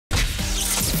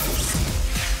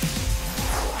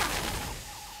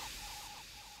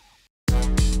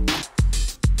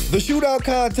The shootout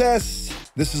contest.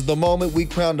 This is the moment we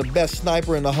crown the best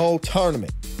sniper in the whole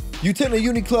tournament. Utena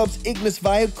Uniclub's Ignas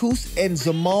Vaitkus and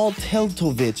Zamal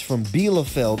Teltovic from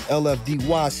Bielefeld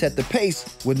LFDY set the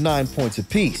pace with 9 points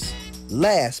apiece.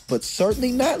 Last, but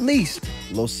certainly not least,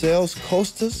 Lusail's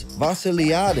Kostas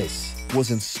Vasileiadis was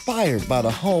inspired by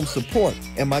the home support,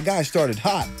 and my guy started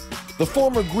hot. The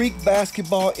former Greek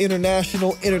basketball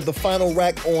international entered the final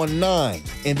rack on 9,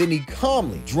 and then he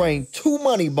calmly drained 2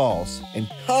 money balls and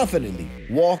confidently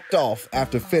walked off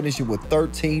after finishing with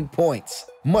 13 points,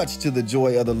 much to the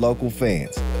joy of the local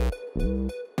fans.